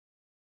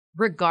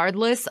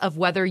Regardless of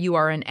whether you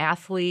are an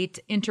athlete,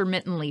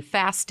 intermittently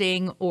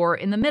fasting, or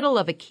in the middle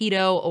of a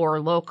keto or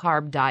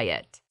low-carb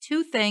diet,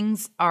 two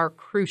things are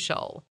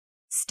crucial: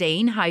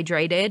 staying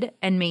hydrated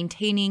and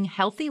maintaining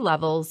healthy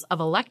levels of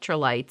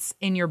electrolytes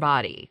in your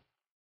body.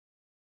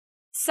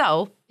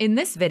 So, in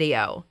this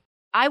video,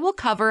 I will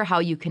cover how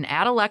you can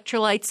add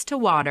electrolytes to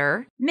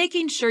water,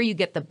 making sure you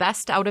get the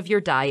best out of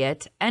your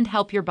diet and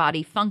help your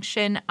body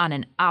function on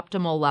an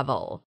optimal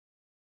level.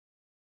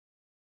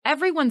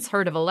 Everyone's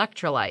heard of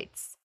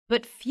electrolytes,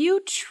 but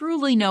few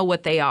truly know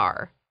what they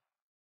are.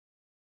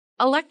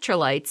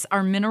 Electrolytes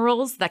are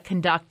minerals that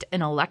conduct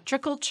an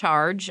electrical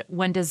charge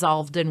when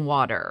dissolved in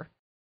water.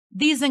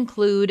 These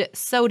include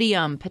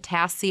sodium,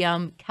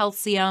 potassium,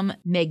 calcium,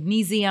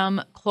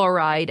 magnesium,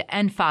 chloride,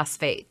 and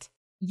phosphate.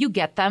 You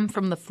get them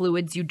from the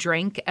fluids you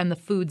drink and the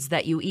foods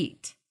that you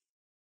eat.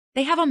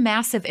 They have a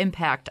massive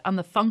impact on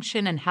the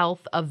function and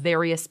health of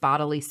various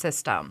bodily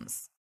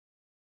systems.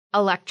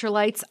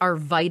 Electrolytes are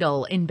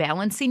vital in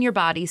balancing your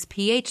body's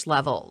pH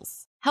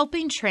levels,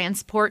 helping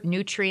transport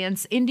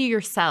nutrients into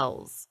your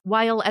cells,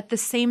 while at the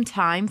same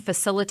time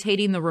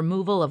facilitating the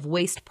removal of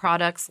waste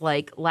products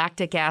like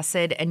lactic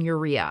acid and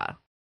urea.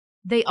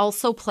 They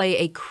also play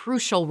a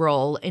crucial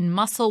role in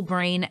muscle,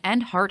 brain,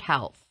 and heart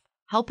health,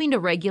 helping to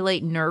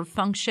regulate nerve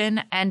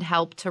function and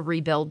help to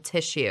rebuild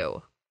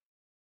tissue.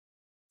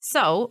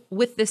 So,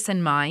 with this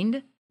in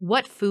mind,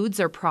 what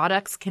foods or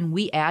products can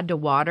we add to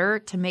water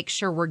to make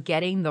sure we're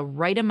getting the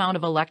right amount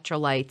of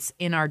electrolytes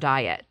in our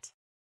diet?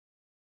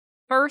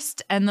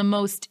 First, and the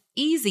most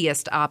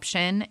easiest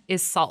option,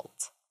 is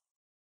salt.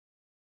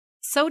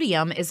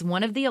 Sodium is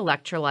one of the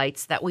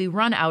electrolytes that we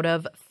run out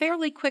of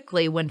fairly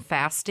quickly when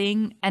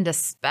fasting, and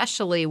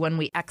especially when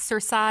we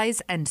exercise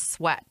and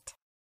sweat.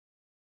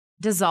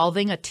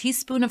 Dissolving a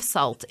teaspoon of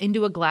salt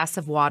into a glass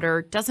of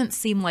water doesn't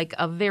seem like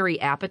a very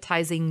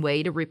appetizing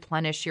way to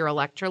replenish your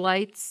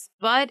electrolytes,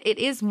 but it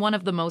is one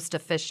of the most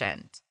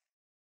efficient.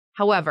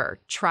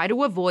 However, try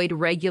to avoid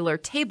regular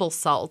table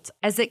salt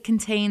as it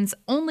contains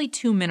only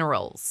two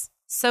minerals,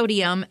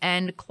 sodium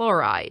and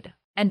chloride,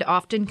 and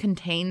often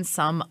contains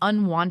some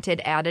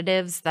unwanted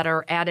additives that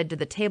are added to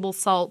the table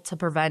salt to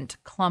prevent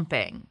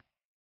clumping.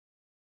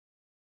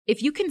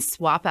 If you can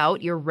swap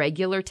out your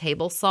regular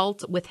table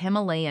salt with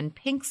Himalayan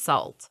pink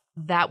salt,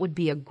 that would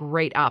be a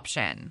great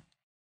option.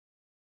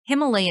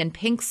 Himalayan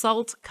pink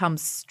salt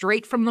comes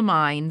straight from the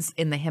mines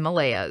in the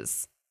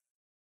Himalayas,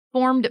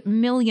 formed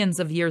millions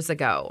of years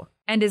ago,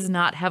 and is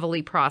not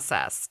heavily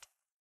processed.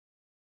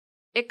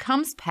 It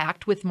comes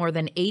packed with more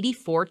than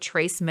 84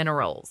 trace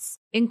minerals,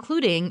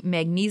 including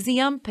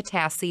magnesium,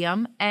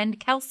 potassium, and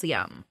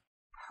calcium.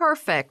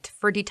 Perfect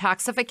for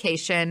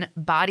detoxification,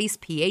 body's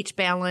pH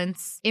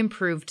balance,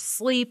 improved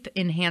sleep,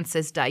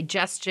 enhances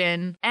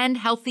digestion, and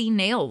healthy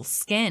nails,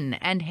 skin,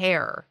 and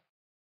hair.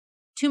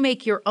 To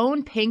make your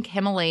own pink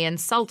Himalayan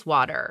salt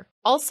water,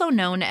 also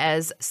known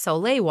as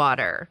Soleil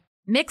water,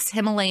 mix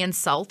Himalayan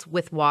salt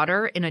with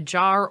water in a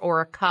jar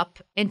or a cup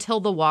until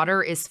the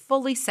water is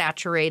fully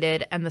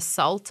saturated and the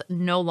salt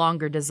no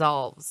longer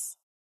dissolves.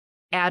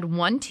 Add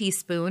 1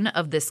 teaspoon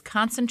of this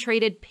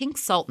concentrated pink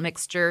salt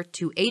mixture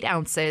to 8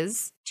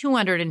 ounces,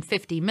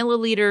 250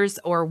 milliliters,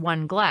 or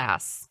 1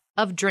 glass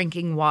of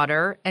drinking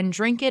water and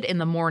drink it in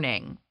the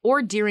morning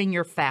or during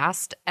your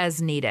fast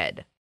as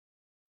needed.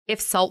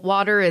 If salt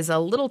water is a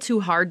little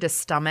too hard to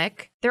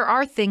stomach, there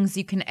are things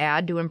you can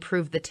add to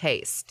improve the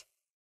taste,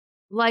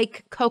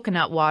 like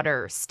coconut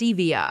water,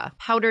 stevia,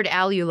 powdered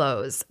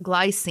allulose,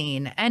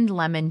 glycine, and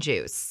lemon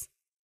juice.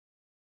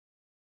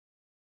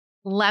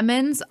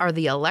 Lemons are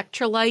the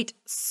electrolyte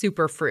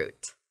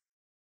superfruit.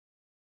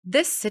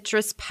 This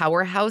citrus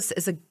powerhouse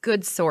is a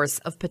good source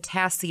of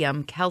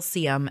potassium,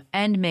 calcium,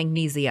 and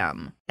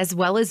magnesium, as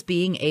well as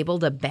being able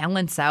to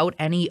balance out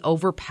any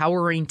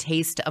overpowering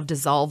taste of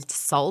dissolved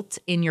salt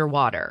in your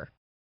water.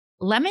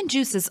 Lemon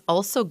juice is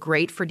also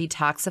great for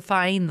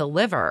detoxifying the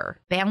liver,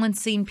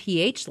 balancing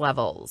pH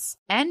levels,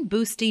 and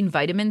boosting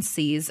vitamin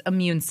C's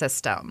immune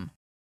system.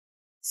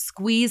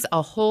 Squeeze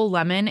a whole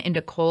lemon into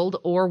cold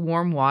or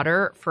warm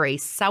water for a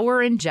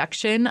sour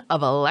injection of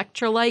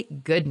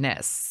electrolyte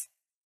goodness.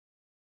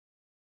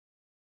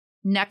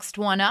 Next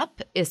one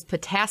up is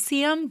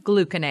potassium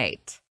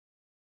gluconate.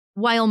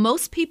 While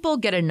most people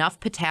get enough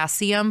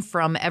potassium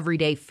from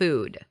everyday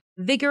food,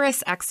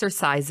 vigorous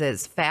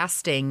exercises,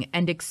 fasting,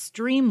 and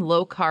extreme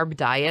low-carb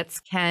diets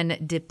can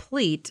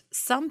deplete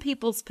some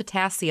people's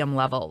potassium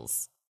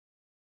levels.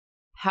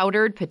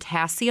 Powdered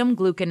potassium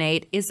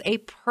gluconate is a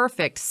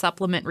perfect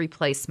supplement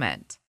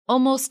replacement,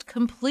 almost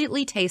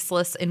completely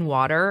tasteless in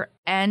water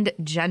and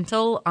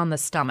gentle on the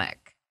stomach.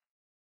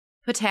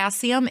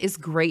 Potassium is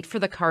great for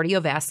the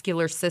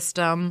cardiovascular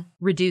system,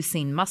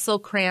 reducing muscle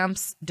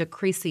cramps,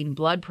 decreasing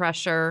blood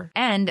pressure,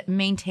 and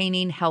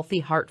maintaining healthy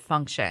heart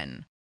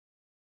function.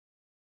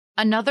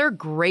 Another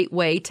great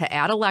way to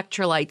add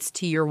electrolytes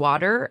to your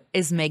water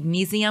is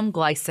magnesium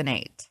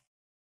glycinate.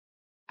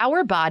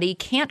 Our body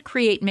can't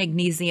create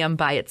magnesium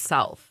by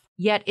itself,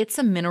 yet it's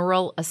a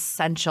mineral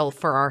essential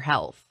for our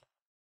health.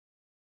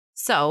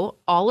 So,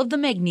 all of the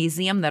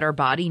magnesium that our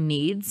body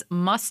needs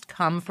must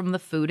come from the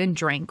food and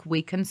drink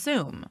we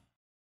consume.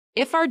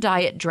 If our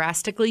diet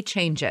drastically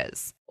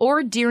changes,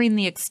 or during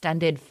the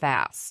extended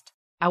fast,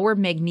 our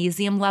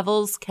magnesium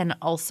levels can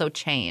also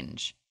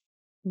change.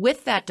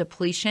 With that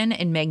depletion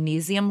in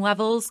magnesium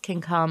levels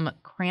can come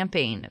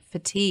cramping,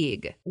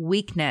 fatigue,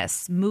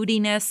 weakness,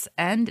 moodiness,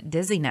 and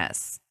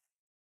dizziness.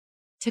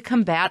 To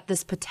combat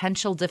this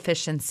potential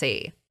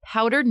deficiency,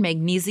 powdered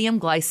magnesium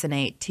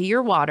glycinate to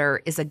your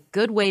water is a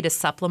good way to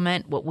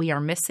supplement what we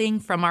are missing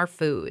from our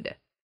food.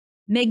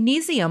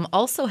 Magnesium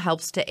also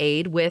helps to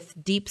aid with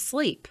deep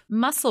sleep,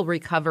 muscle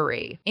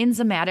recovery,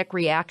 enzymatic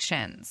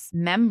reactions,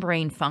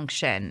 membrane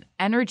function,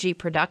 energy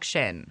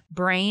production,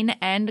 brain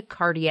and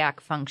cardiac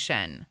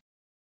function.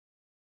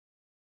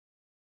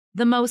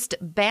 The most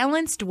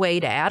balanced way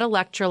to add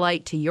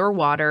electrolyte to your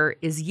water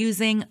is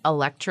using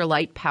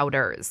electrolyte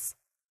powders.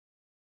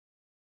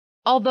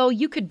 Although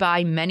you could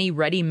buy many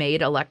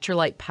ready-made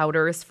electrolyte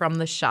powders from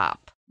the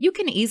shop, you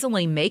can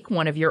easily make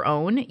one of your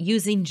own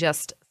using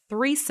just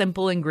 3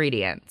 simple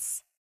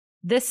ingredients.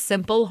 This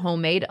simple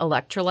homemade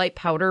electrolyte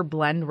powder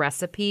blend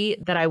recipe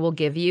that I will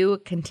give you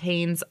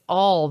contains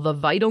all the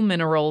vital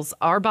minerals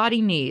our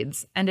body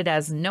needs, and it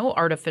has no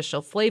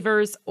artificial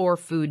flavors or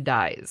food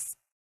dyes.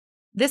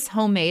 This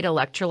homemade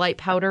electrolyte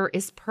powder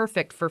is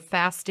perfect for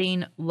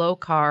fasting, low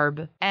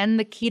carb, and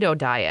the keto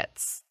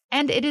diets,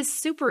 and it is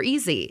super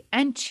easy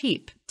and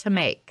cheap to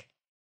make.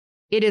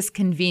 It is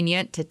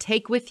convenient to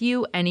take with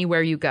you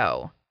anywhere you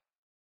go.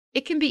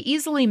 It can be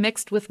easily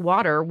mixed with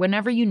water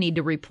whenever you need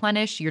to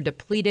replenish your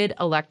depleted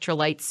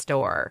electrolyte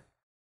store.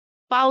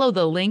 Follow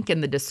the link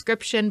in the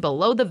description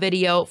below the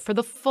video for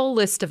the full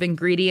list of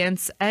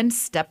ingredients and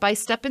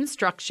step-by-step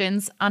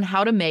instructions on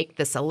how to make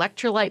this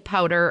electrolyte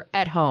powder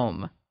at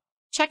home.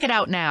 Check it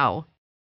out now.